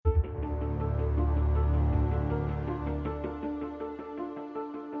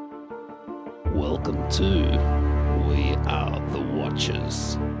Welcome to We Are the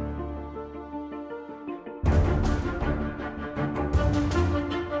Watchers.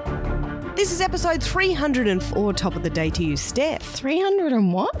 This is episode 304, top of the day to you, Steph. 300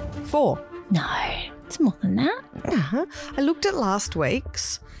 and what? 4. No, it's more than that. Uh-huh. I looked at last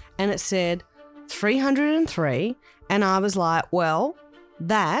week's and it said 303 and I was like, well,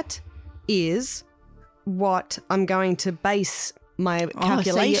 that is what I'm going to base my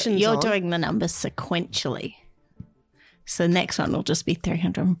calculations so you're on. doing the numbers sequentially. So the next one will just be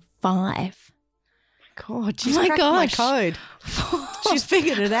 305. God, she's Oh my cracked my gosh. code. She's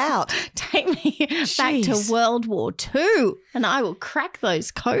figured it out. Take me back to Jeez. World War II and I will crack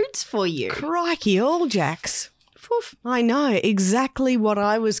those codes for you. Crikey, all jacks. Oof. I know exactly what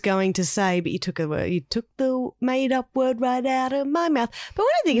I was going to say, but you took the made-up word right out of my mouth. But when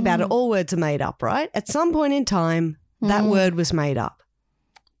I think about it, all words are made up, right? At some point in time, that word was made up.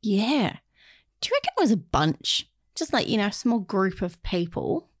 Yeah. Do you reckon it was a bunch? Just like, a small group of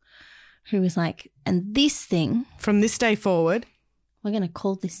people who was like, and this thing, From this day forward, we're going to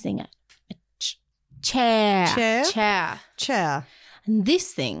call this thing a chair. chair, And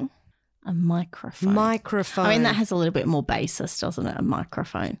this thing, a microphone. microphone. I mean, that has a little bit more basis, doesn't it? A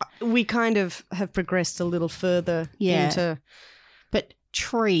microphone. We kind of have progressed a little further Yeah. into. But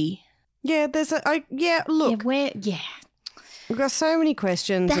tree. Yeah, look, Yeah. we've got so many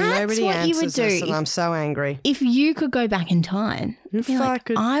questions and That's nobody what you would answers us, do and I'm so angry. If you could go back in time, If be I like,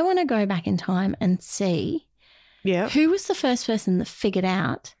 could- I want to go back in time and see Yeah. who was the first person that figured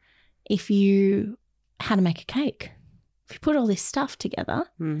out how to make a cake. If you put all this stuff together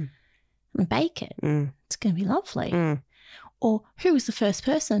Mm. and bake it, Mm. it's going to be lovely. Mm. Or who was the first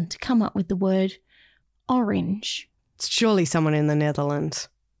person to come up with the word orange? It's surely someone in the Netherlands.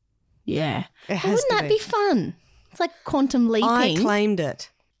 Yeah. It has Wouldn't to that be fun? It's like quantum leaping. I claimed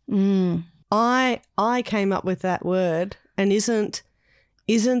it. Mm. I came up with that word, and isn't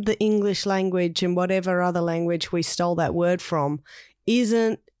the English language and whatever other language we stole that word from,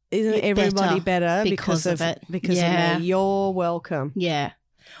 isn't everybody better because of it. Because Yeah. of me? You're welcome. Yeah.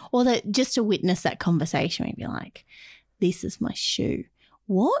 Or that just to witness that conversation, we'd be like, this is my shoe.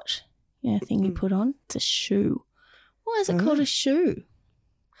 What? Thing you put on? It's a shoe. Why is it called a shoe?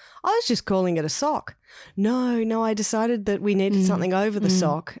 I was just calling it a sock. No, I decided that we needed something over the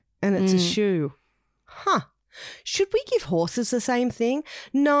sock, and it's a shoe. Huh. Should we give horses the same thing?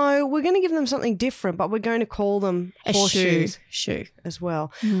 No, we're going to give them something different, but we're going to call them A horseshoes shoe. as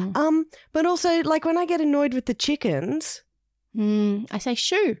well. But also, like when I get annoyed with the chickens, I say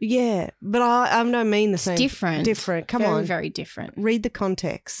shoe. yeah, but I don't mean the same. Different. Different. Come Very, on. very different. Read the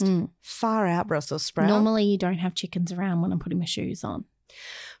context. Far out, Brussels sprout. Normally you don't have chickens around when I'm putting my shoes on.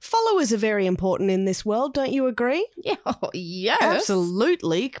 Followers are very important in this world, don't you agree? Yeah. Oh, yes.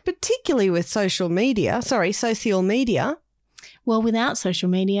 Absolutely, particularly with social media. Well, without social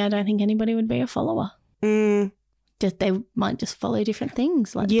media, I don't think anybody would be a follower. They might just follow different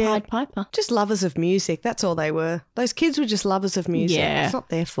things like the Yeah. Pied Piper. Just lovers of music. That's all they were. Those kids were just lovers of music. Yeah. It's not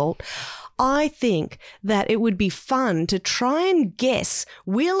their fault. I think that it would be fun to try and guess,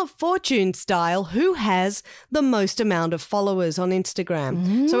 Wheel of Fortune style, who has the most amount of followers on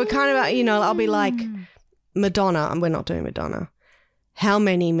Instagram. So we're kind of, I'll be like, Madonna, and we're not doing Madonna. How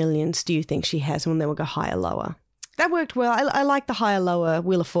many millions do you think she has? And then we'll go higher, lower. That worked well. I like the higher, lower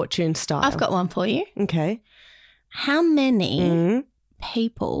Wheel of Fortune style. I've got one for you. Okay. How many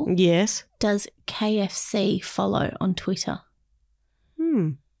people Yes. does KFC follow on Twitter?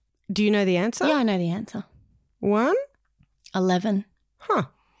 Do you know the answer? Yeah, I know the answer. 1? 11. Huh.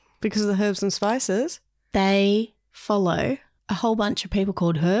 Because of the herbs and spices? They follow a whole bunch of people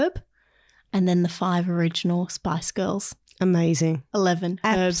called Herb and then the 5 original Spice Girls. Amazing. 11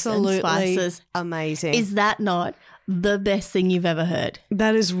 Absolutely herbs and spices. amazing. Is that not the best thing you've ever heard?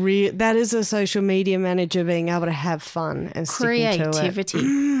 That is real. That is a social media manager being able to have fun and sticking to it.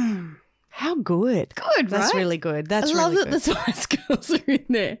 Creativity. How good. Good, That's right? really good. That's I love really that good. the Spice Girls are in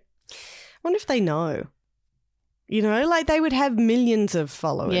there. I wonder if they know. Like they would have millions of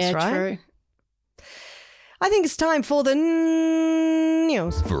followers, Yeah, right? true. I think it's time for the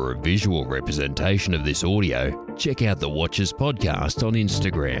news. For a visual representation of this audio, check out the Watchers podcast on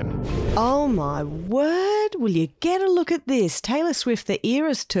Instagram. Oh my word. Will you get a look at this? Taylor Swift, the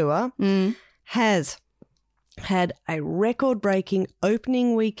Eras Tour, has had a record-breaking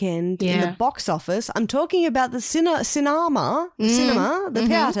opening weekend in the box office. I'm talking about the cinema, the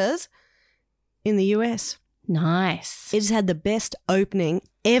theatres in the US. Nice. It's had the best opening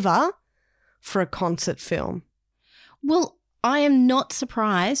ever for a concert film. Well, I am not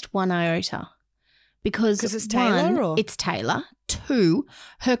surprised one iota because 'Cause it's Taylor, one, or? it's Taylor. 2,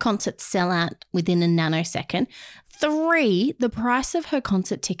 her concerts sell out within a nanosecond. 3, the price of her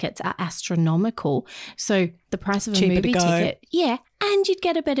concert tickets are astronomical. So the price of a Cheaper to movie go. ticket. Yeah, and you'd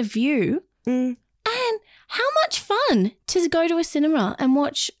get a better view. Mm. And how much fun to go to a cinema and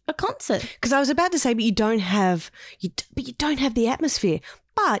watch a concert. Because I was about to say, but you don't have the atmosphere.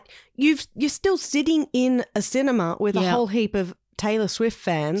 But you're still sitting in a cinema with a whole heap of Taylor Swift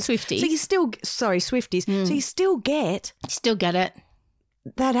fans. Swifties. So you still, Swifties. So you still get it.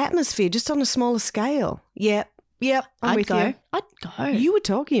 that atmosphere just on a smaller scale. Yep. I'm with you. I'd go. You were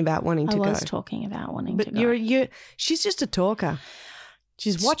talking about wanting to go. I was talking about wanting but to go. she's just a talker.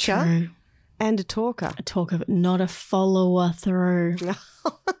 She's a watcher True. and a talker. A talker, but not a follower through.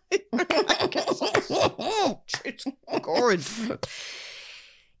 It's good.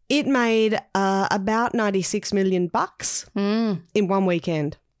 It made about $96 million in one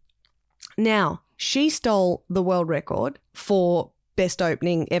weekend. Now, she stole the world record for best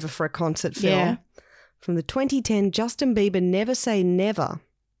opening ever for a concert film from the 2010 Justin Bieber Never Say Never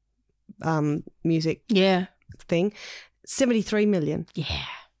music thing, $73 million. Yeah.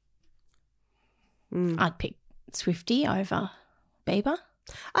 I'd pick Swiftie over Bieber.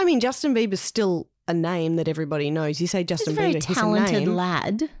 I mean, Justin Bieber's still a name that everybody knows. You say Justin Bieber, He's a very talented name.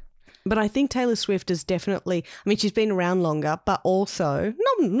 lad. But I think Taylor Swift is definitely, I mean, she's been around longer, but also,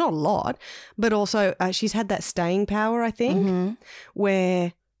 not a lot, but also she's had that staying power, I think,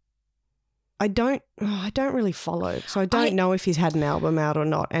 where I don't really follow. So I don't know if he's had an album out or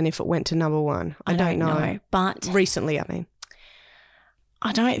not and if it went to number one. I don't know. But recently, I mean.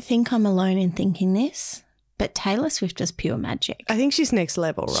 I don't think I'm alone in thinking this, but Taylor Swift is pure magic. I think she's next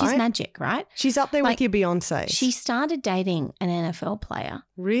level, right? She's magic, right? She's up there with your Beyonce. She started dating an NFL player.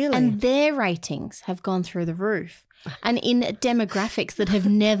 Really? And their ratings have gone through the roof. And in demographics that have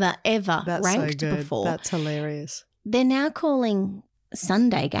never, ever ranked before. That's hilarious. They're now calling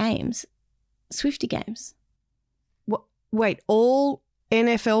Sunday games Swiftie games. Wait, all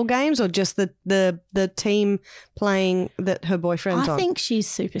NFL games or just the team playing that her boyfriend's on? I think she's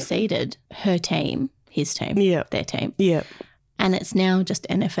superseded her team, his team, their team. Yeah. And it's now just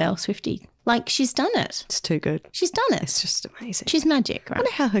NFL Swiftie. Like, she's done it. It's too good. She's done it. It's just amazing. She's magic, right? I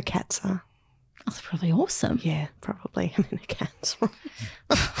wonder how her cats are. Oh, they're probably awesome. Yeah, probably. I mean, her cats.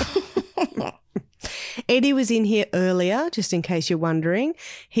 Eddie was in here earlier, just in case you're wondering.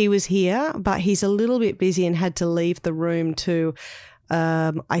 He was here, but he's a little bit busy and had to leave the room to,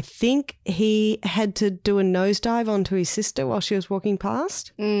 I think he had to do a nosedive onto his sister while she was walking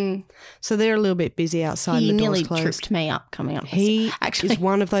past. So they're a little bit busy outside and the door's closed. He nearly tripped me up coming up. He is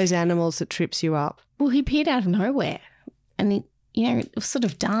one of those animals that trips you up. Well, he appeared out of nowhere and, it was sort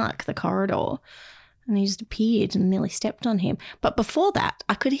of dark, the corridor, and he just appeared and nearly stepped on him. But before that,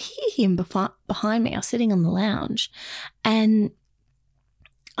 I could hear him behind me. I was sitting on the lounge and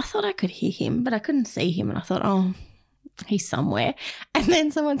I thought I could hear him, but I couldn't see him. And I thought, oh, he's somewhere. And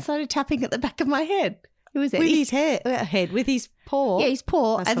then someone started tapping at the back of my head. Who was it? With his head, with his paw. Yeah, his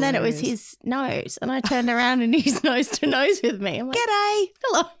paw. That's and hilarious. then it was his nose. And I turned around and he's nose to nose with me. I'm like, G'day.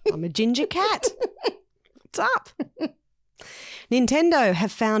 hello. I'm a ginger cat. What's up? Nintendo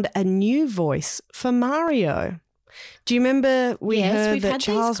have found a new voice for Mario. Do you remember we heard that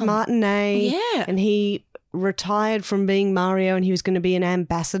Charles Martinet and he retired from being Mario and he was going to be an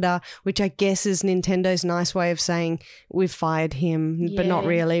ambassador, which I guess is Nintendo's nice way of saying we've fired him, but not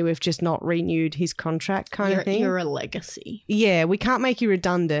really. We've just not renewed his contract kind of thing. You're a legacy. Yeah, we can't make you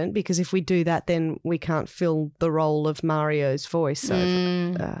redundant because if we do that, then we can't fill the role of Mario's voice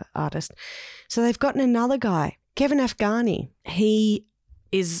artist. So they've gotten another guy, Kevin Afghani. He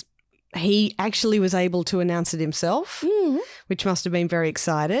actually was able to announce it himself, which must have been very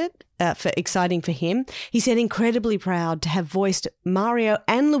exciting for him. He said incredibly proud to have voiced Mario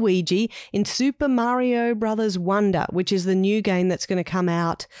and Luigi in Super Mario Brothers Wonder, which is the new game that's going to come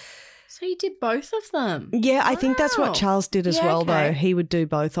out. So you did both of them? Yeah, I think that's what Charles did as well, though. He would do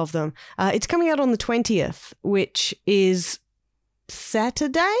both of them. It's coming out on the 20th, which is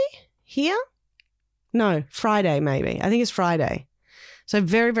Saturday here? No, Friday maybe. I think it's Friday. So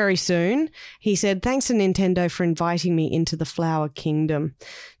very, very soon. He said, thanks to Nintendo for inviting me into the Flower Kingdom.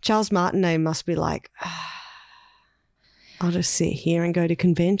 Charles Martinet must be like, I'll just sit here and go to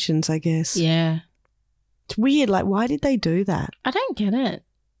conventions, I guess. Yeah. It's weird. Like, why did they do that? I don't get it.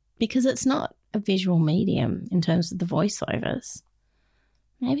 Because it's not a visual medium in terms of the voiceovers.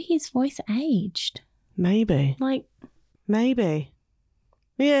 Maybe his voice aged. Maybe. Like. Maybe.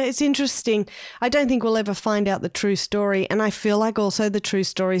 Yeah, it's interesting. I don't think we'll ever find out the true story, and I feel like also the true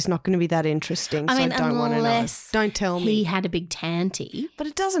story is not going to be that interesting. I mean, so I don't want to know. unless Don't tell me. he had a big tanty. But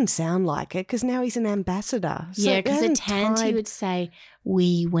it doesn't sound like it because now he's an ambassador. So Yeah, it because a hasn't tanty tied- would say,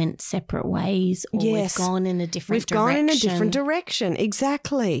 we went separate ways, or Yes. we've gone in a different We've direction. gone in a different direction.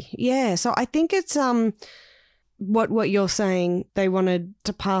 Exactly. Yeah. So I think it's what you're saying. They wanted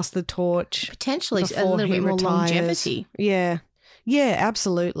to pass the torch. Potentially a before little he bit more retires. longevity. Yeah. Yeah,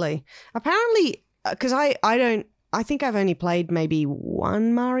 absolutely. Apparently, because I think I've only played maybe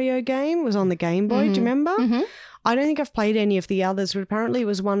one Mario game. It was on the Game Boy. Do you remember? Mhm. I don't think I've played any of the others, but apparently it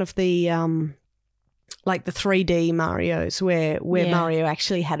was one of the like the 3D Marios where Yeah. Mario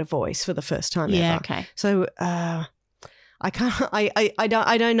actually had a voice for the first time Yeah, ever. okay. So I can't. I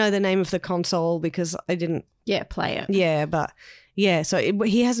don't know the name of the console because I didn't. Yeah, play it. Yeah, but yeah. So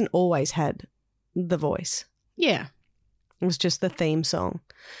he hasn't always had the voice. Yeah. It was just the theme song.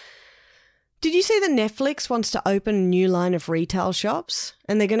 Did you see that Netflix wants to open a new line of retail shops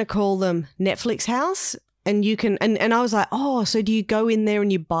and they're going to call them Netflix House? And you can, and I was like, oh, so do you go in there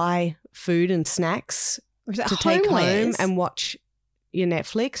and you buy food and snacks Or is it to take home homewares? and watch your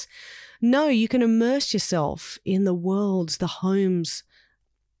Netflix? No, you can immerse yourself in the worlds, the homes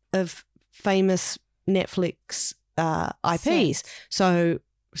of famous Netflix IPs. So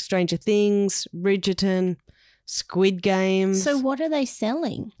Stranger Things, Bridgerton, Squid Games. So what are they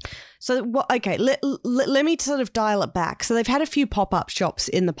selling? So what? Okay, let me sort of dial it back. So they've had a few pop-up shops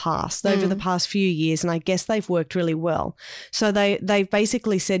in the past, over the past few years, and I guess they've worked really well. So they've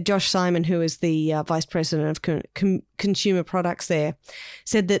basically said, Josh Simon, who is the vice president of consumer products there,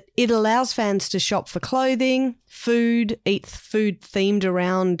 said that it allows fans to shop for clothing, food, eat food themed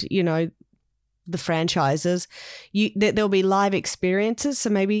around, the franchises. There'll be live experiences. So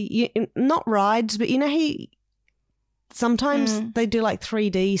maybe not rides, but sometimes they do like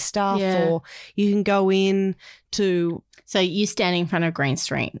 3D stuff, or you can go in to. So you stand in front of green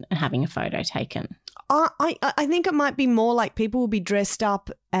screen and having a photo taken. I think it might be more like people will be dressed up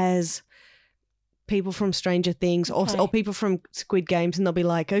as people from Stranger Things or people from Squid Games, and they'll be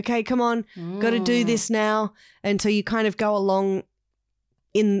like, okay, come on, got to do this now. And so you kind of go along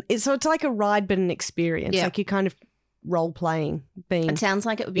so it's like a ride but an experience. Yeah. Like you kind of role playing being. It sounds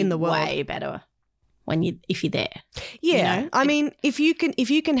like it would be in the world. way better if you're there. Yeah, I mean, if you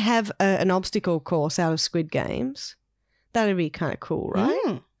can have an obstacle course out of Squid Games, that'd be kind of cool,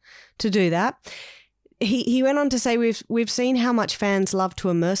 right? To do that. He went on to say we've seen how much fans love to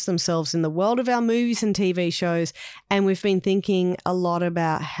immerse themselves in the world of our movies and TV shows, and we've been thinking a lot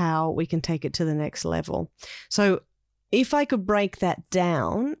about how we can take it to the next level. So if I could break that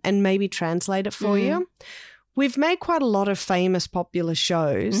down and maybe translate it for you. We've made quite a lot of famous, popular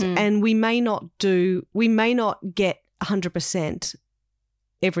shows, and we may not get 100%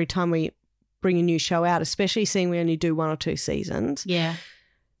 every time we bring a new show out, especially seeing we only do 1 or 2 seasons. Yeah.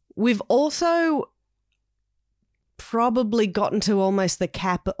 We've also probably gotten to almost the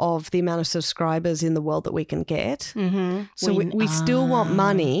cap of the amount of subscribers in the world that we can get. Mm-hmm. So we still want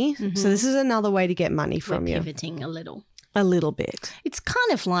money. So this is another way to get money from you. Pivoting a little. A little bit. It's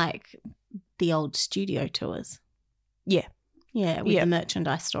kind of like the old studio tours. Yeah. Yeah, with the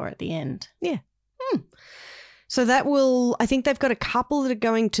merchandise store at the end. Yeah. So I think they've got a couple that are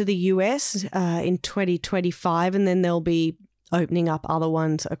going to the US in 2025, and then they'll be opening up other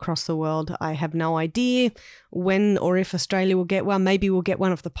ones across the world. I have no idea when or if Australia will get one. Maybe we'll get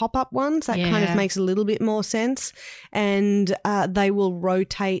one of the pop-up ones. That kind of makes a little bit more sense. And they will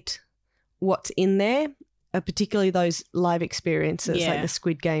rotate what's in there. Particularly those live experiences like the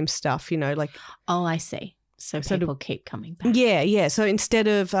Squid Game stuff, like. Oh, I see. So people keep coming back. Yeah. So instead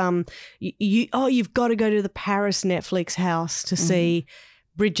of you've got to go to the Paris Netflix house to see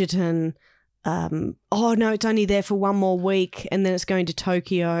Bridgerton. No, it's only there for 1 more week, and then it's going to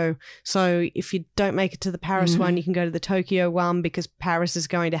Tokyo. So if you don't make it to the Paris one, you can go to the Tokyo one because Paris is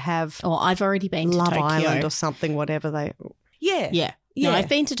going to have. Oh, I've already been to Love Tokyo. Island or something, whatever they. Yeah. Yeah. No, I've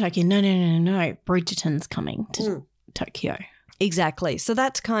been to Tokyo. No. Bridgerton's coming to Tokyo. Exactly. So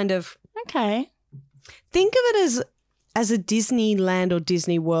that's kind of. Okay. Think of it as a Disneyland or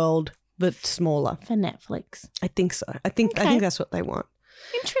Disney World, but smaller. For Netflix. I think so. I think that's what they want.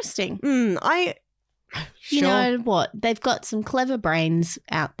 Interesting. You know what? They've got some clever brains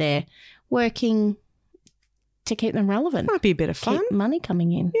out there working to keep them relevant. Might be a bit of fun. Keep money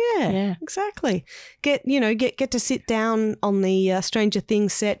coming in. Yeah, exactly. Get to sit down on the Stranger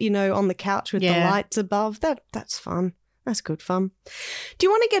Things set, on the couch with the lights above. That's fun. That's good fun. Do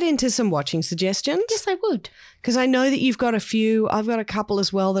you want to get into some watching suggestions? Yes, I would. Because I know that you've got a few. I've got a couple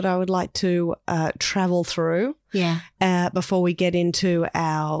as well that I would like to travel through. Yeah. Before we get into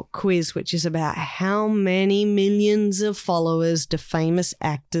our quiz, which is about how many millions of followers do famous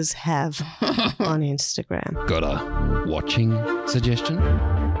actors have on Instagram. Got a watching suggestion?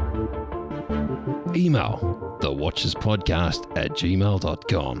 Email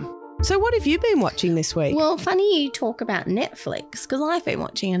thewatcherspodcast@gmail.com. So what have you been watching this week? Well, funny you talk about Netflix because I've been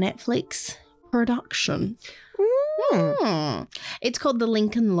watching a Netflix production. It's called The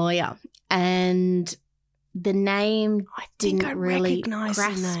Lincoln Lawyer, and the name didn't really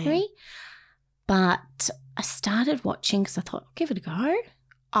grasp me, but I started watching because I thought, I'll give it a go.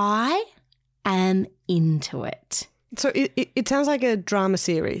 I am into it. So it sounds like a drama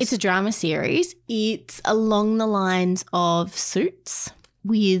series. It's a drama series. It's along the lines of Suits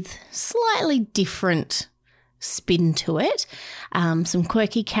with slightly different spin to it. Some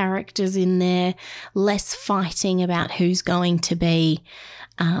quirky characters in there, less fighting about who's going to be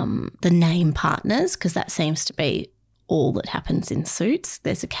the name partners, because that seems to be all that happens in Suits.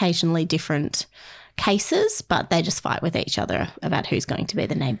 There's occasionally different cases, but they just fight with each other about who's going to be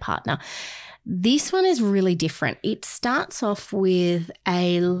the name partner. This one is really different. It starts off with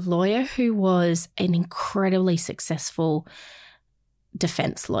a lawyer who was an incredibly successful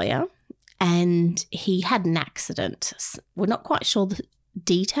defense lawyer, and he had an accident. We're not quite sure the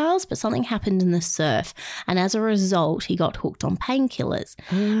details, but something happened in the surf, and as a result he got hooked on painkillers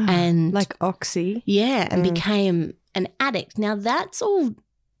and like Oxy. and became an addict. Now that's all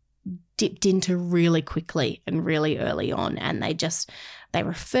dipped into really quickly and really early on, and they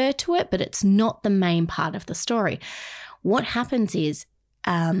refer to it, but it's not the main part of the story. What happens is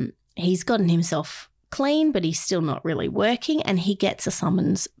he's gotten himself clean, but he's still not really working, and he gets a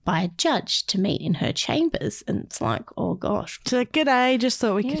summons by a judge to meet in her chambers, and it's like, oh gosh. So g'day, just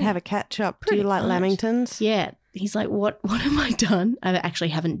thought we could have a catch up. Do you like lamingtons? Yeah. He's like, what have I done? I actually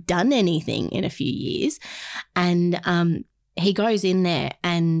haven't done anything in a few years. And he goes in there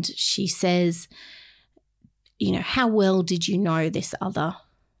and she says, you know, how well did you know this other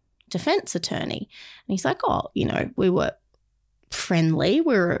defense attorney? And he's like, oh, you know, we were friendly.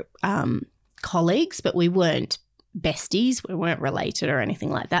 We were colleagues, but we weren't besties. We weren't related or anything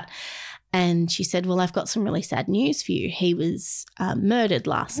like that. And she said, well, I've got some really sad news for you. He was murdered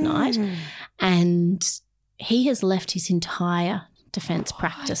last night, and he has left his entire defense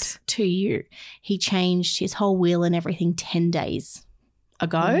practice to you. He changed his whole will and everything 10 days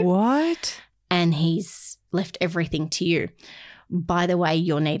ago. What? And he's left everything to you. By the way,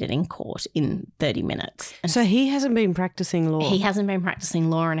 you're needed in court in 30 minutes. And so he hasn't been practicing law? He hasn't been practicing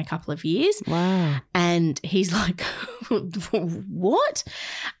law in a couple of years. Wow. And he's like, what?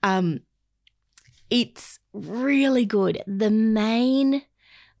 It's really good. The main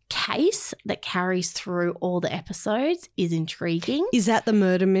case that carries through all the episodes is intriguing. Is that the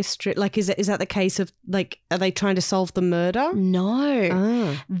murder mystery? Like, is that the case of, like, are they trying to solve the murder?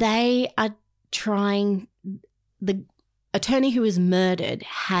 No. They are trying – the attorney who was murdered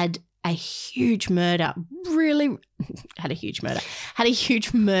had a huge murder, had a huge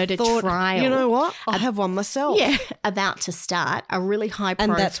murder trial. You know what? I have one myself. Yeah, about to start, a really high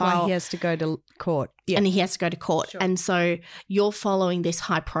profile. And that's why he has to go to court. Yeah. And he has to go to court. Sure. And so you're following this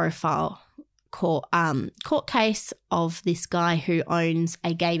high profile court case of this guy who owns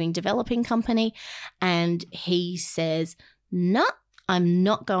a gaming developing company, and he says, no, I'm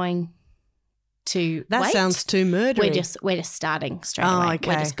not going to that wait. Sounds too murdery. We're just starting straight away.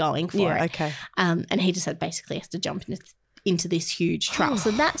 Okay. We're just going for it. Okay. And he just basically has to jump into this huge trial. So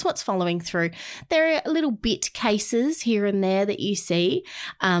that's what's following through. There are little bit cases here and there that you see.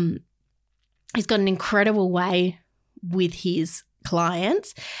 He's got an incredible way with his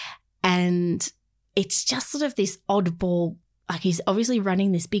clients, and it's just sort of this oddball. Like, he's obviously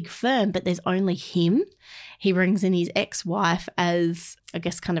running this big firm, but there's only him. He brings in his ex-wife as, I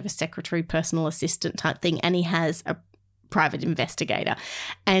guess, kind of a secretary, personal assistant type thing, and he has a private investigator.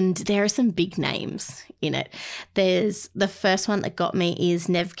 And there are some big names in it. There's the first one that got me is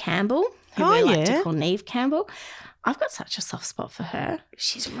Neve Campbell, who we like to call Neve Campbell. I've got such a soft spot for her.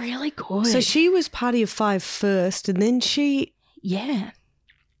 She's really good. So she was Party of Five first, and then she... Yeah.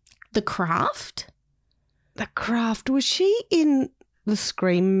 The Craft. The Craft. Was she in the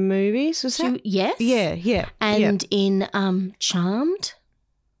Scream movies? Was that? Yes. Yeah. And in Charmed,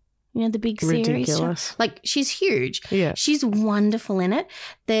 you know, the big series. Ridiculous. Like, she's huge. Yeah. She's wonderful in it.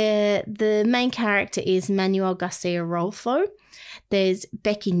 The main character is Manuel Garcia Rolfo. There's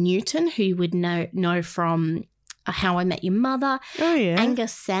Becky Newton, who you would know from How I Met Your Mother. Oh, yeah.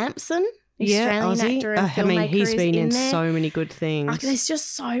 Angus Sampson Australian actor and filmmaker. I mean, he's been in there. so many good things. Like, there's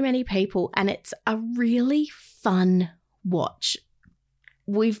just so many people, and it's a really fun watch.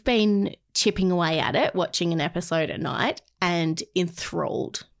 We've been chipping away at it, watching an episode a night, and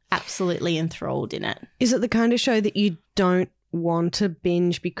enthralled, absolutely enthralled in it. Is it the kind of show that you don't want to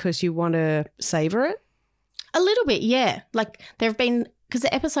binge because you want to savor it? A little bit, yeah. Like, there have been, because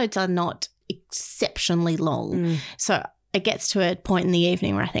the episodes are not exceptionally long, so it gets to a point in the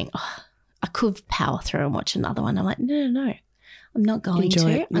evening where I think, oh, I could power through and watch another one. I'm like, no. I'm not going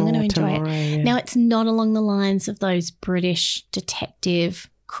to. I'm going to enjoy it. Yeah. Now, it's not along the lines of those British detective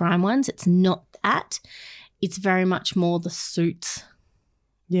crime ones. It's not that. It's very much more the Suits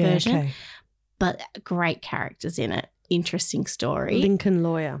version. Okay. But great characters in it. Interesting story. Lincoln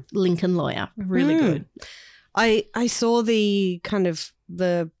Lawyer. Really good. I saw the kind of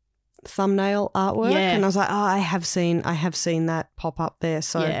the thumbnail artwork and I was like, oh, I have seen that pop up there.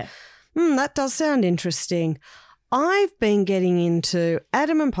 So that does sound interesting. I've been getting into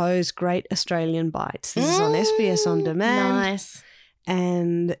Adam and Poe's Great Australian Bites. This is on SBS On Demand. Nice.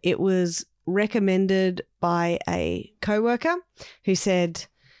 And it was recommended by a coworker who said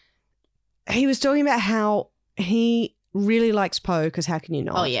he was talking about how he really likes Poe, because how can you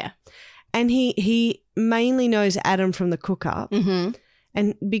not? Oh, yeah. And he mainly knows Adam from the Cook-Up. Mm-hmm.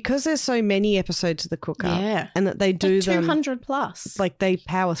 And because there's so many episodes of the Cook-Up and that they do like them 200 plus, like they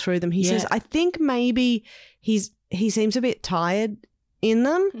power through them. He says, I think maybe he seems a bit tired in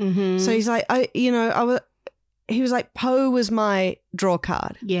them. Mm-hmm. So he's like, he was like, Poe was my draw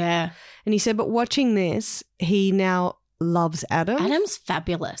card. Yeah. And he said, but watching this, he now loves Adam. Adam's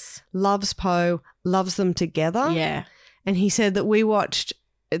fabulous. Loves Poe, loves them together. Yeah. And he said that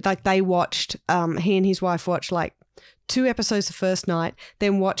he and his wife watched like 2 episodes the first night,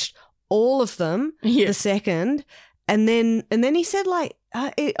 then watched all of them the second. And then he said like,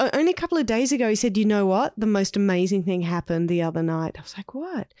 only a couple of days ago, he said, you know what? The most amazing thing happened the other night. I was like,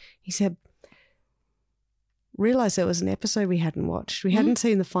 what? He said, realised there was an episode we hadn't watched. We hadn't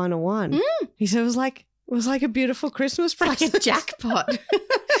seen the final one. He said it was like a beautiful Christmas present. Like a jackpot.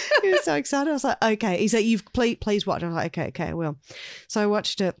 He was so excited. I was like, okay. He said, please watch. I was like, okay, I will. So I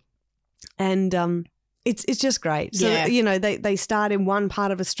watched it, and it's just great. So, they start in one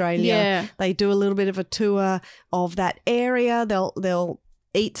part of Australia. Yeah. They do a little bit of a tour of that area. They'll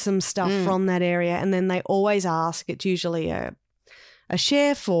eat some stuff from that area, and then they always ask. It's usually a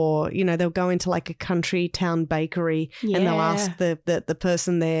chef, or they'll go into like a country town bakery and they'll ask the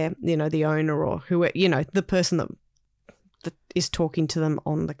person there, the owner or who, the person that is talking to them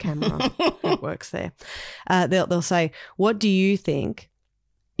on the camera who works there. They'll say, what do you think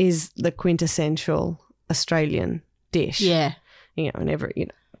is the quintessential Australian dish? Yeah. And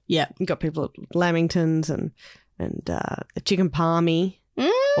yeah, you've got people at Lamingtons and the chicken palmy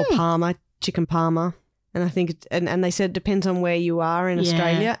or parma, chicken parma. And I think, and they said it depends on where you are in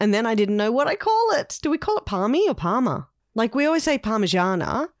Australia. And then I didn't know what I call it. Do we call it palmy or parma? Like we always say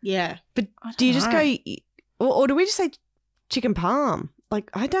parmigiana. Yeah. But do you just go, or do we just say chicken palm?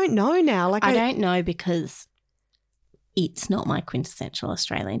 Like, I don't know now. Like I don't know, because it's not my quintessential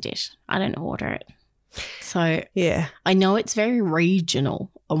Australian dish. I don't order it. So yeah, I know it's very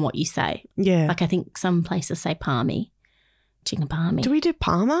regional on what you say. Yeah. Like I think some places say palmy, chicken palmy. Do we do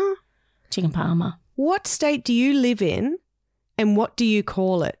parma? Chicken parma. What state do you live in and what do you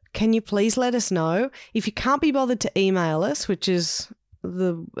call it? Can you please let us know? If you can't be bothered to email us, which is I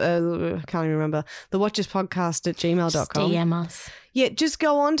can't even remember, thewatcherspodcast@gmail.com. Just DM us. Yeah, just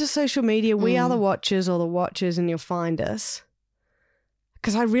go on to social media. We are the Watchers or the Watchers, and you'll find us.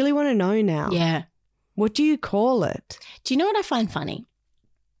 Because I really want to know now. Yeah. What do you call it? Do you know what I find funny?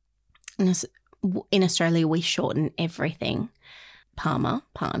 In Australia, we shorten everything. Parma,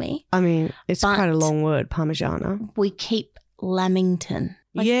 palmy. I mean, it's quite a long word, parmigiana. We keep Lamington.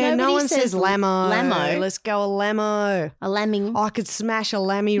 Like no one says Lamo. Lamo. Let's go a Lamo. A lambing. I could smash a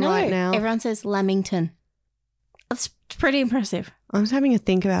lammy right now. Everyone says Lamington. That's pretty impressive. I was having a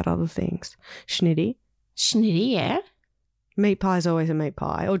think about other things. Schnitty. Schnitty, yeah. Meat pie is always a meat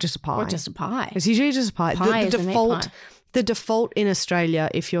pie, or just a pie. Or just a pie. It's usually just a pie. Pie is a meat pie. The default in Australia,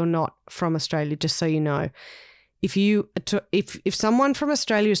 if you're not from Australia, just so you know, if someone from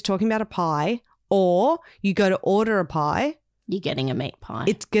Australia is talking about a pie, or you go to order a pie, you're getting a meat pie.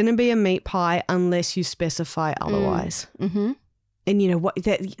 It's going to be a meat pie unless you specify otherwise. Mm-hmm. And you know what?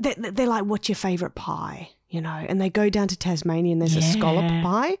 They're like, "What's your favourite pie?" And they go down to Tasmania and there's a scallop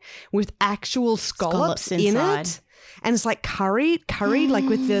pie with actual scallops in inside. it, and it's like curried, like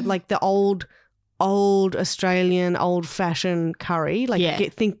with the old old Australian, old-fashioned curry.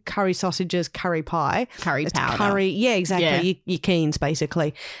 Like think curry sausages, curry pie. Curry powder. Curry. Yeah, exactly. Your Keens,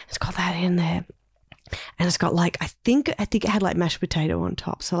 basically. It's got that in there. And it's got like, I think it had like mashed potato on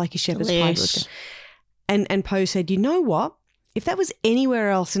top. So like your shepherd's pie. And Poe said, you know what? If that was anywhere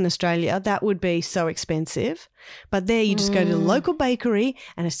else in Australia, that would be so expensive. But there you just go to the local bakery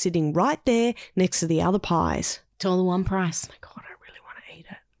and it's sitting right there next to the other pies. It's all the one price. Oh my God, I really want to eat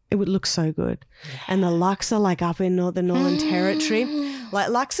it. It would look so good. Yeah. And the Lux are like up in the Northern Territory. Like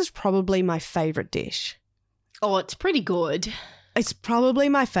Lux is probably my favourite dish. Oh, it's pretty good. It's probably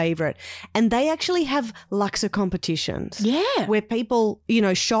my favourite. And they actually have Luxor competitions. Yeah. Where people,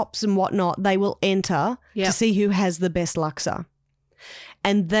 shops and whatnot, they will enter to see who has the best Luxor.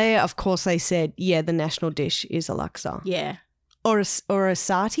 And there, of course, they said, the national dish is a Luxor. Yeah. Or a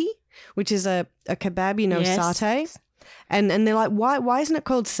sati, which is a kebab, satay. And they're like, why isn't it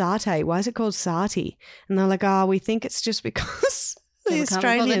called satay? Why is it called sati? And they're like, we think it's just because... The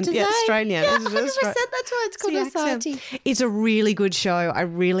Australian. Yeah, Australian. Yeah, 100%. That's why it's called a sati. It's a really good show. I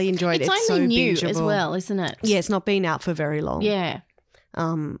really enjoyed it. It's only new as well, isn't it? Yeah, it's not been out for very long. Yeah.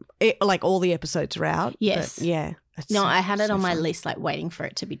 Like all the episodes are out. Yes. Yeah. I had it on my list, like waiting for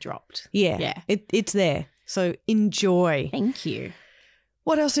it to be dropped. Yeah. Yeah. It's there. So enjoy. Thank you.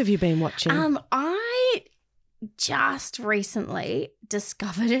 What else have you been watching? I just recently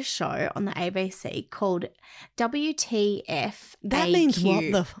discovered a show on the ABC called WTF That AQ. means what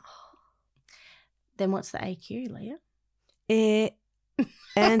the... Then what's the AQ, Leah?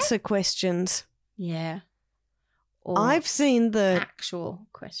 Answer questions. Yeah. Or I've seen the... actual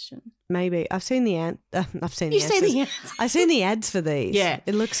question. Maybe. I've seen the I've seen the You've seen the ads. I've seen the ads for these. Yeah.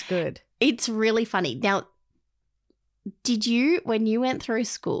 It looks good. It's really funny. Now, when you went through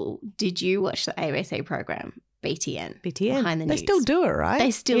school, did you watch the ABC program? BTN. Behind the They News. still do it, right?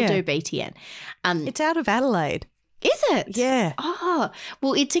 They still do BTN. It's out of Adelaide. Is it? Yeah. Oh,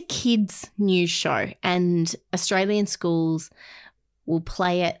 well, it's a kids' news show and Australian schools will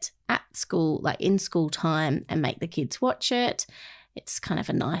play it at school, like in school time, and make the kids watch it. It's kind of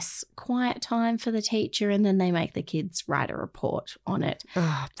a nice quiet time for the teacher and then they make the kids write a report on it.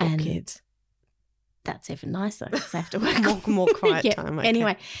 Oh, poor kids. That's even nicer because they have to work more quiet time. Okay.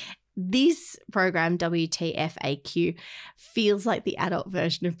 Anyway, this program, WTF AQ, feels like the adult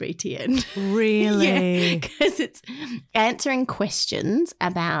version of BTN. Really? Yeah, because it's answering questions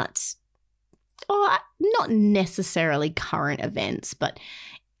about, not necessarily current events, but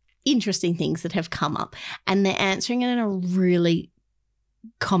interesting things that have come up. And they're answering it in a really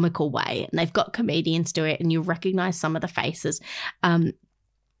comical way. And they've got comedians do it and you'll recognise some of the faces.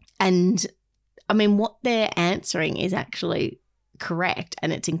 And I mean, what they're answering is actually correct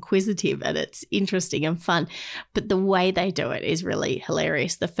and it's inquisitive and it's interesting and fun, but the way they do it is really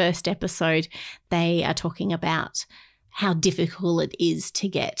hilarious. The first episode, they are talking about how difficult it is to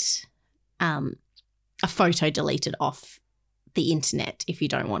get a photo deleted off the internet if you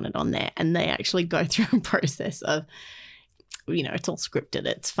don't want it on there, and they actually go through a process of, it's all scripted,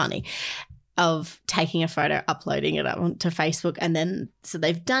 it's funny, of taking a photo, uploading it up onto Facebook, and then so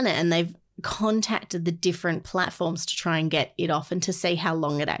they've done it and they've contacted the different platforms to try and get it off and to see how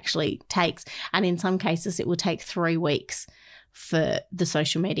long it actually takes. And in some cases, it will take 3 weeks for the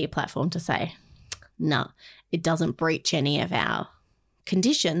social media platform to say, no, it doesn't breach any of our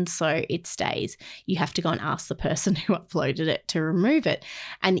conditions, so it stays. You have to go and ask the person who uploaded it to remove it.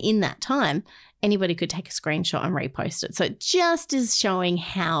 And in that time, anybody could take a screenshot and repost it. So it just is showing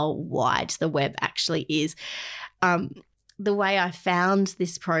how wide the web actually is. The way I found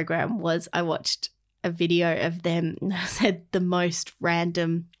this program was I watched a video of them that said the most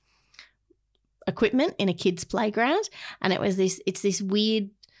random equipment in a kid's playground. And it's this weird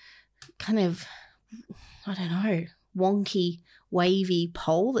kind of, I don't know, wonky, wavy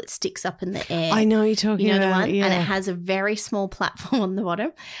pole that sticks up in the air. I know you're talking about. The one? Yeah. And it has a very small platform on the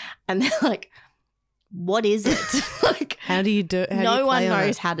bottom. And they're like, what is it? Like, how do you do it? No one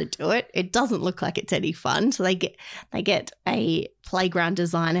knows how to do it. It doesn't look like it's any fun. So they get a playground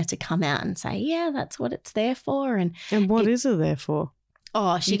designer to come out and say, yeah, that's what it's there for. And what is it there for?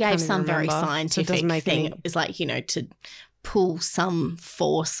 Oh, she gave some very scientific thing. It's like, to pull some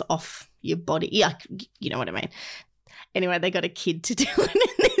force off your body. Yeah, you know what I mean. Anyway, they got a kid to do it, and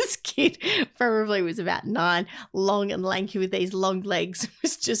this kid probably was about 9, long and lanky with these long legs,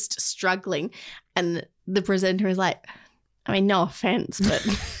 was just struggling. And the presenter is like, I mean, no offense, but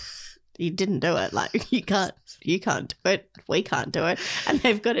you didn't do it. Like, you can't do it. We can't do it. And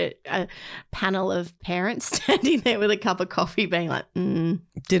they've got a panel of parents standing there with a cup of coffee being like,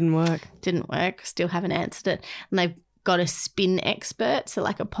 Didn't work. Still haven't answered it. And they got a spin expert, so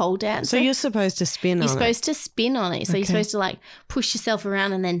like a pole dancer. So you're supposed to spin on it. You're supposed to spin on it. So you're supposed to like push yourself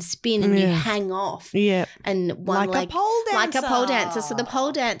around and then spin and you hang off. Yeah. And one like a pole dancer. Like a pole dancer. So the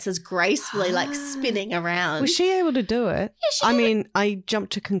pole dancer's gracefully like spinning around. Was she able to do it? Yeah, I mean, I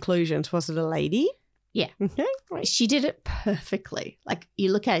jumped to conclusions. Was it a lady? Yeah. Okay. She did it perfectly. Like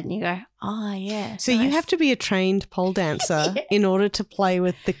you look at it and you go, oh, yeah. So you have to be a trained pole dancer in order to play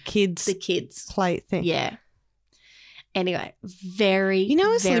with the kids' play thing. Yeah. Anyway, very, a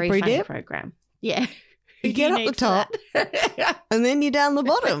very slippery funny dip? program. Yeah. You get up the top and then you're down the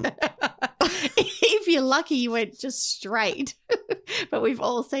bottom. If you're lucky, you went just straight. But we've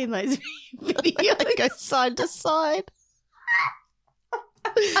all seen those videos. They go side to side.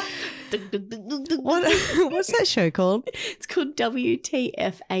 What's that show called? It's called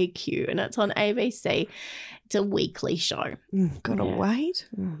WTF AQ and it's on ABC. It's a weekly show. Gotta wait.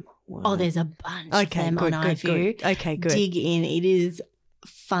 Oh, there's a bunch of them on iView. Good. Okay, good. Dig in. It is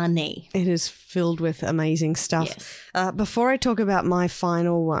funny. It is filled with amazing stuff. Yes. Before I talk about my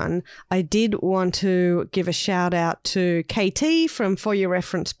final one, I did want to give a shout out to KT from For Your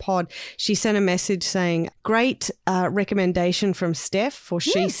Reference Pod. She sent a message saying, great recommendation from Steph for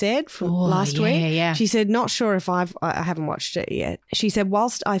She Said from last week. Yeah. She said, not sure if I haven't watched it yet. She said,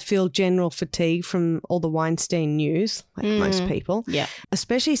 whilst I feel general fatigue from all the Weinstein news, like most people,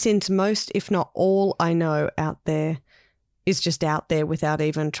 especially since most, if not all I know out there is just out there without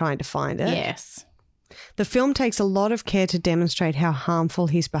even trying to find it. Yes. The film takes a lot of care to demonstrate how harmful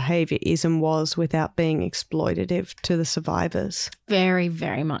his behaviour is and was without being exploitative to the survivors. Very,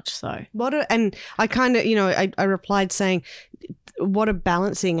 very much so. And I kind of, I replied saying, what a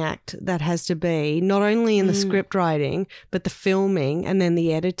balancing act that has to be, not only in the script writing, but the filming and then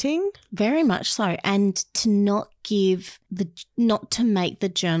the editing. Very much so. And to not to make the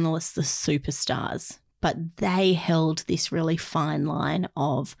journalists the superstars. But they held this really fine line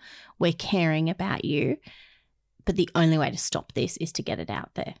of we're caring about you, but the only way to stop this is to get it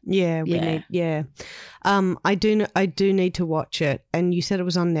out there. Yeah, we need. I do need to watch it. And you said it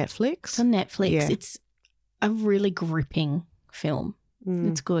was on Netflix? It's on Netflix. Yeah. It's a really gripping film.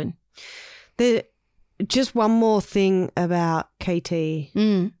 It's good. Just one more thing about KT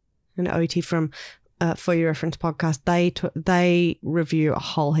and OT from For Your Reference Podcast. They review a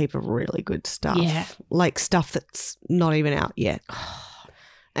whole heap of really good stuff. Yeah. Like stuff that's not even out yet.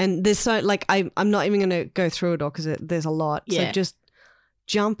 And there's I'm not even going to go through it all because there's a lot. Yeah. So just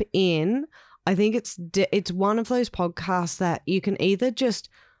jump in. I think it's one of those podcasts that you can either just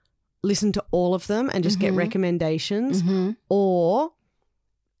listen to all of them and just get recommendations, or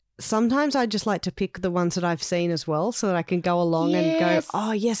sometimes I just like to pick the ones that I've seen as well so that I can go along and go,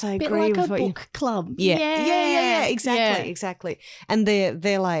 oh, yes, I agree. Bit like with a what book club. Yeah. Exactly. And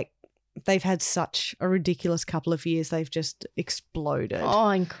they're like, they've had such a ridiculous couple of years. They've just exploded. Oh,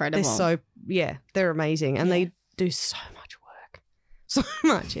 incredible. They're amazing. And they do so much work. So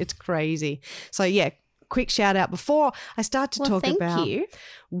much. It's crazy. So, quick shout out before I start to talk about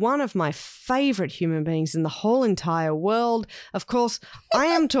one of my favourite human beings in the whole entire world. Of course, I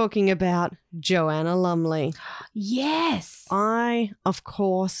am talking about Joanna Lumley. Yes. I, of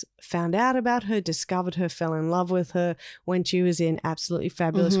course, found out about her, discovered her, fell in love with her when she was in Absolutely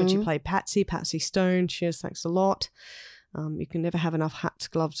Fabulous, when she played Patsy Stone. Cheers, thanks a lot. You can never have enough hats,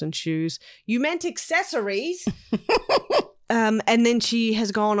 gloves and shoes. You meant accessories. And then she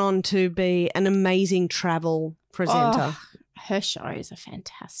has gone on to be an amazing travel presenter. Oh, her shows are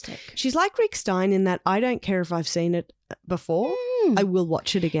fantastic. She's like Rick Stein in that I don't care if I've seen it before. I will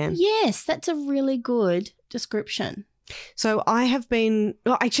watch it again. Yes, that's a really good description. So I have been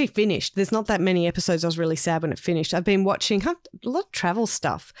actually finished. There's not that many episodes. I was really sad when it finished. I've been watching a lot of travel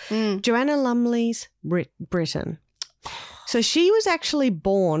stuff. Joanna Lumley's Britiain. So she was actually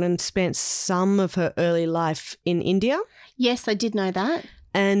born and spent some of her early life in India. Yes, I did know that.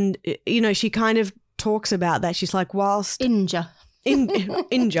 And, she kind of talks about that. She's like, whilst... India.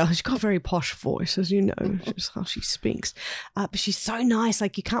 She's got a very posh voice, as you know, just how she speaks. But she's so nice.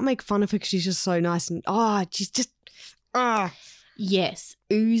 Like, you can't make fun of her because she's just so nice. And, she's just... Yes,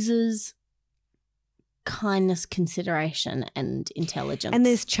 oozes kindness, consideration and intelligence. And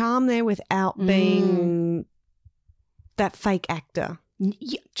there's charm there without being that fake actor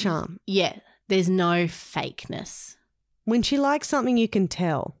charm. Yeah, there's no fakeness. When she likes something, you can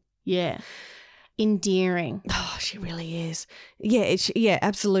tell. Yeah. Endearing. Oh, she really is. Yeah,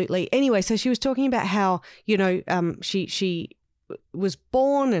 absolutely. Anyway, so she was talking about how, she was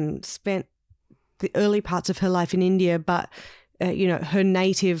born and spent the early parts of her life in India, but, her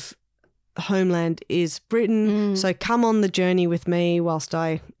native homeland is Britain. So come on the journey with me whilst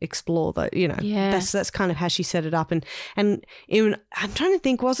I explore the, that's kind of how she set it up. And I'm trying to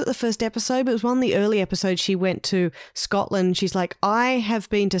think, was it the first episode? But it was one of the early episodes. She went to Scotland. She's like, I have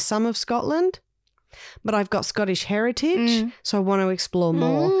been to some of Scotland, but I've got Scottish heritage, so I want to explore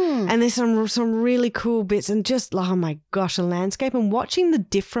more. And there's some really cool bits, and just, oh my gosh, the landscape, and watching the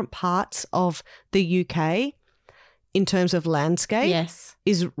different parts of the UK in terms of landscape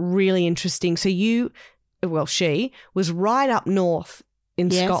is really interesting. So she was right up north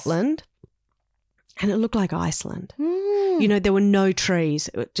in Scotland, and it looked like Iceland. There were no trees,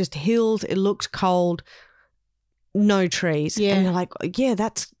 just hills. It looked cold, no trees. And they're like,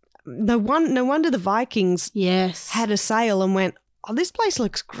 that's no wonder the Vikings had a sail and went, oh, this place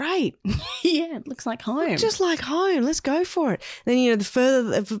looks great. It looks like home. Just like home. Let's go for it. Then,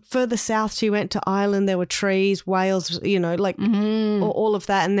 the further south she went to Ireland, there were trees, Wales, all of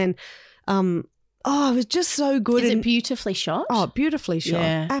that. And then, it was just so good. Is it beautifully shot? Oh, beautifully shot.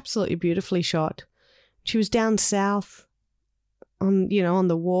 Yeah. Absolutely beautifully shot. She was down south on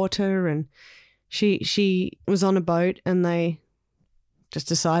the water, and she was on a boat, and they just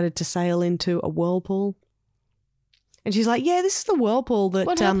decided to sail into a whirlpool. And she's like, this is the whirlpool that...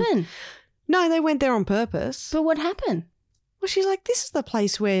 What happened? No, they went there on purpose. But what happened? Well, she's like, this is the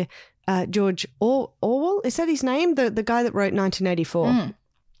place where George Orwell, is that his name? The guy that wrote 1984.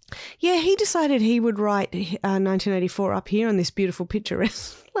 Yeah, he decided he would write 1984 up here on this beautiful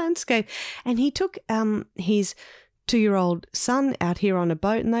picturesque landscape. And he took his 2-year-old son out here on a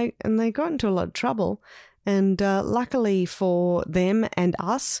boat, and they got into a lot of trouble. And luckily for them and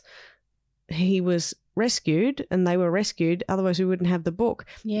us, he was rescued, and they were rescued. Otherwise, we wouldn't have the book.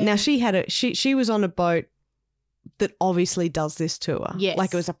 Yeah. Now, she was on a boat that obviously does this to her. Yes.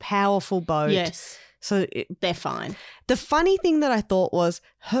 Like, it was a powerful boat. Yes. So they're fine. The funny thing that I thought was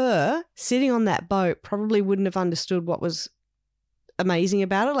her sitting on that boat probably wouldn't have understood what was amazing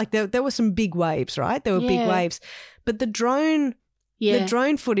about it. Like, there were some big waves, right? There were big waves. But the drone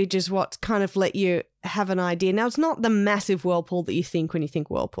footage is what kind of let you have an idea. Now, it's not the massive whirlpool that you think when you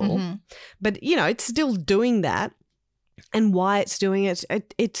think whirlpool, but, it's still doing that, and why it's doing it,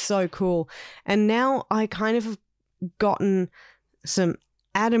 it's so cool. And now I kind of have gotten some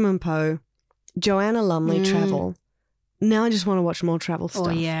Adam and Poe, Joanna Lumley travel. Now I just want to watch more travel stuff. Oh,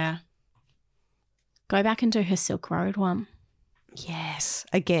 yeah. Go back and do her Silk Road one. Yes.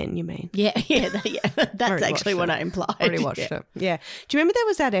 Again, you mean? Yeah. That's actually what I implied. Already watched it. Yeah. Do you remember there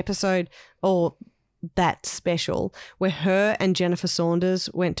was that episode or that special where her and Jennifer Saunders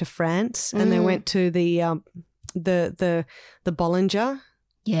went to France and they went to the Bollinger?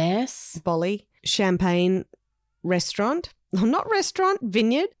 Yes. Bolly champagne restaurant. Not restaurant,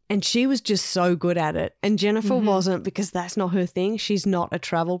 vineyard. And she was just so good at it. And Jennifer wasn't, because that's not her thing. She's not a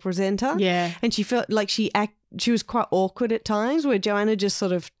travel presenter. Yeah. And she felt like she was quite awkward at times, where Joanna just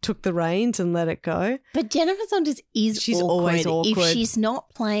sort of took the reins and let it go. But Jennifer Saunders she's awkward. Always awkward. If she's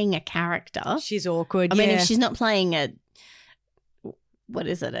not playing a character. She's awkward, I mean, if she's not playing what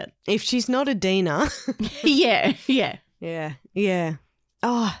is it? If she's not a Dina. Yeah. Yeah.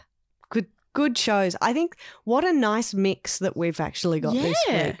 Oh, good shows. I think what a nice mix that we've actually got this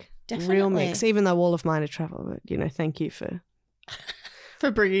week. Definitely. Real mix, even though all of mine are travel. But, thank you for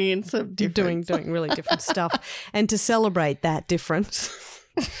bringing in some different doing really different stuff. And to celebrate that difference,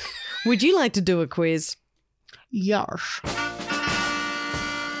 would you like to do a quiz? Yes.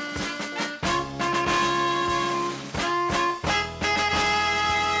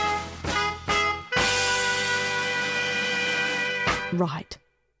 Right.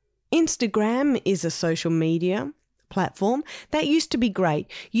 Instagram is a social media platform that used to be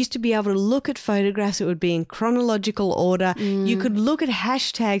great. Used to be able to look at photographs. It would be in chronological order. You could look at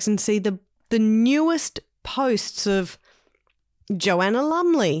hashtags and see the newest posts of Joanna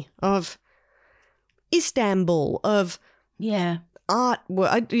Lumley, of Istanbul, of art,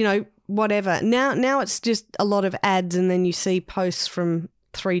 whatever. Now it's just a lot of ads, and then you see posts from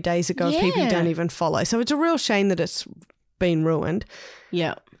 3 days ago of people you don't even follow. So it's a real shame that it's been ruined.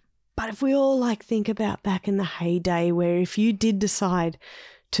 Yeah. But if we all think about back in the heyday, where if you did decide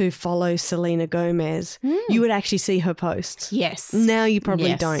to follow Selena Gomez, you would actually see her posts. Yes. Now you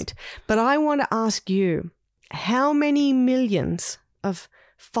probably don't. But I want to ask you, how many millions of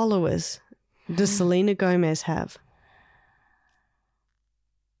followers does Selena Gomez have?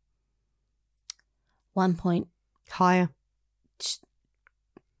 1 point. Higher.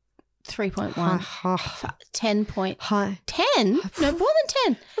 3.1. 10 point. High. 10? No, more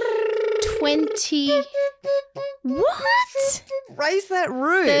than 10. 20. What? Raise that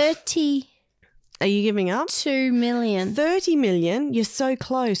roof. 30. Are you giving up? 2 million. 30 million? You're so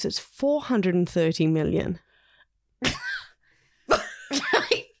close. It's 430 million.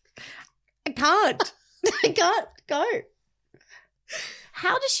 I can't. I can't go.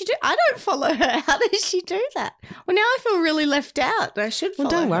 How does she do? I don't follow her. How does she do that? Well, now I feel really left out. I should follow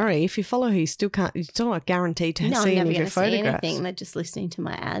Well, don't her. worry. If you follow her, you still can't. You're still not guaranteed to No, see I'm any never of your going to see photographs. anything. They're just listening to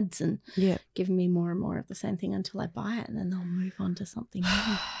my ads and giving me more and more of the same thing until I buy it, and then they'll move on to something new.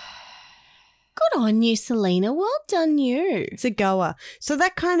 Good on you, Selena. Well done you. It's a goer. So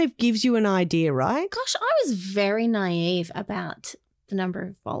that kind of gives you an idea, right? Gosh, I was very naive about the number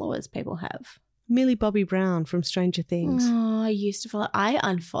of followers people have. Millie Bobby Brown from Stranger Things. Oh, I used to follow. I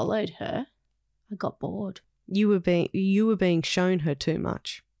unfollowed her. I got bored. You were being shown her too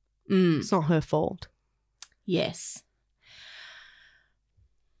much. It's not her fault. Yes.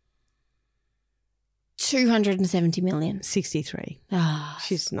 270 million. 63. Ah,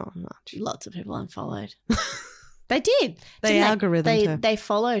 She's not much. lots of people unfollowed. They did. They didn't algorithmed her. They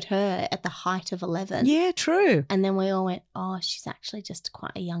followed her at the height of 11. Yeah, true. And then we all went, oh, she's actually just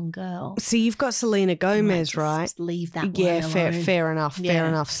quite a young girl. See, you've got Selena Gomez, right? Just leave that Yeah, one fair alone.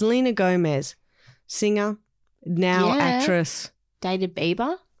 enough. Selena Gomez, singer, now actress. Dated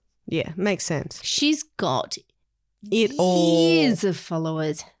Bieber. Yeah, makes sense. She's got It all. years of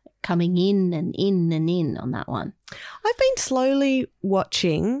followers coming in and in and in on that one. I've been slowly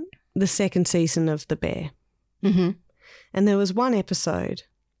watching the second season of The Bear. Mm-hmm. And there was one episode,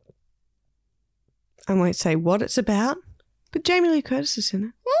 I won't say what it's about, but Jamie Lee Curtis is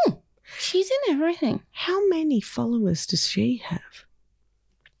in it. She's in everything. How many followers does she have?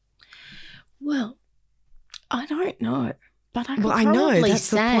 Well, I don't know, but I could I know probably that's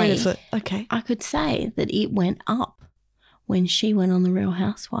say, the point of it. Okay. I could say that it went up when she went on The Real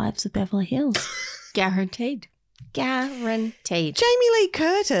Housewives of Beverly Hills. Guaranteed. Guaranteed. Jamie Lee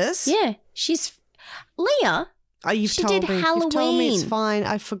Curtis? Yeah, she's Leah. Oh, you've She told did me. You've told me it's Halloween. fine.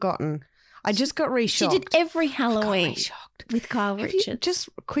 I've forgotten. I just got re-shocked. She did every Halloween Shocked. with Kyle Have you- Richards. just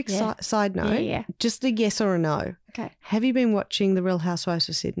a quick Yeah. side note. Yeah. Just a yes or a no. Okay. Have you been watching The Real Housewives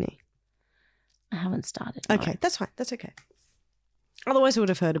of Sydney? I haven't started. No. Okay, that's fine. That's okay. Otherwise, I would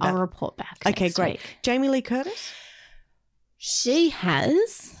have heard about I'll it. report back. Okay, next great. week. Jamie Lee Curtis? She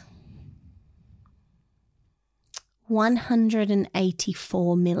has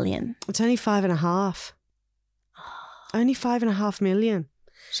 184 million. It's only 5.5. Only 5.5 million.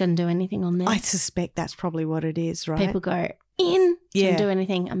 Shouldn't do anything on there. I suspect that's probably what it is, right? People go in, Yeah. shouldn't do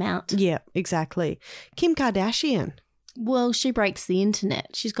anything, I'm out. Yeah, exactly. Kim Kardashian. Well, she breaks the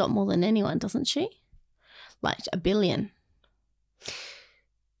internet. She's got more than anyone, doesn't she? Like 1 billion.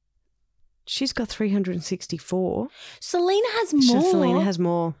 She's got 364. Selena has more. Selena has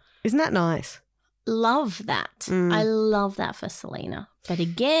more. Isn't that nice? Love that. I love that for Selena. But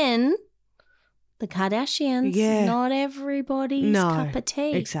again, the Kardashians, Yeah. not everybody's cup of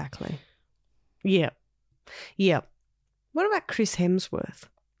tea. Exactly. Yeah. Yeah. What about Chris Hemsworth?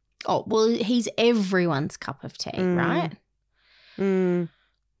 Oh, well, he's everyone's cup of tea, right?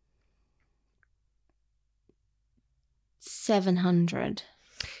 700.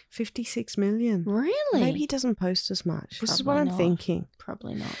 56 million. Really? Maybe he doesn't post as much. This is what Probably I'm not. thinking.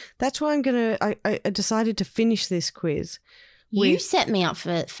 Probably not. That's why I decided to finish this quiz. You with- set me up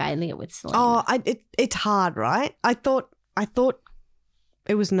for failure with Selena. Oh, it's hard, right? I thought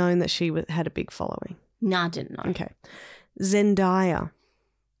it was known that she had a big following. No, I didn't know. Okay. Zendaya.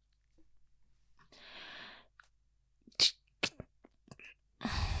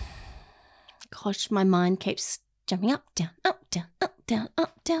 Gosh, my mind keeps jumping up, down, up, down, up, down,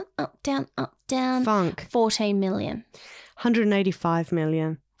 up, down, up, down, up, down. Funk. 14 million. 185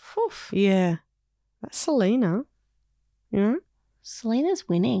 million. Yeah. That's Selena. You know? Selena's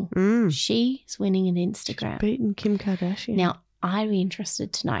winning. She's winning in Instagram. Beaten Kim Kardashian. Now, I'd be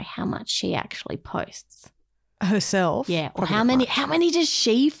interested to know how much she actually posts. Herself? Yeah. Or Probably how many does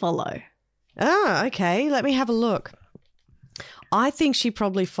she follow? Oh, okay. Let me have a look. I think she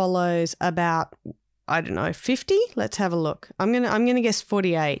probably follows about, I don't know, 50. Let's have a look. I'm gonna guess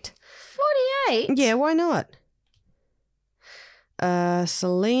 48. 48? Yeah, why not?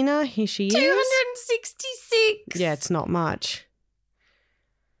 Selena, here she is. 266. Yeah, it's not much.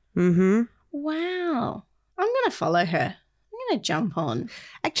 Mm-hmm. Wow. I'm going to follow her. I'm going to jump on.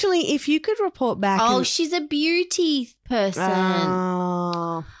 Actually, if you could report back. Oh, she's a beauty person.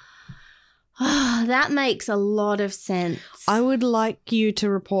 Oh. That makes a lot of sense. I would like you to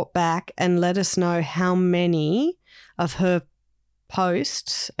report back and let us know how many of her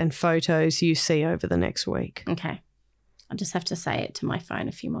posts and photos you see over the next week. Okay. I'll just have to say it to my phone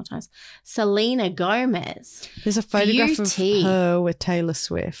a few more times. Selena Gomez. There's a photograph Beauty. of her with Taylor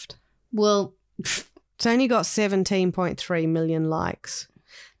Swift. Well, It's only got 17.3 million likes.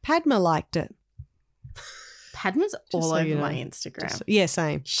 Padma liked it. Padma's all so over you know. my Instagram. Yeah,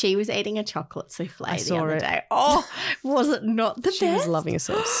 same. She was eating a chocolate souffle the saw other it. day. Oh, was it not the She best? was loving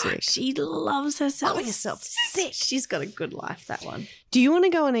herself sick. She loves herself. Loving herself sick. She's got a good life, that one. Do you want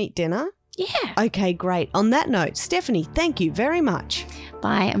to go and eat dinner? Yeah. Okay, great. On that note, Stephanie, thank you very much.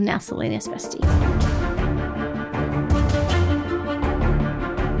 Bye. I'm now Selena's bestie.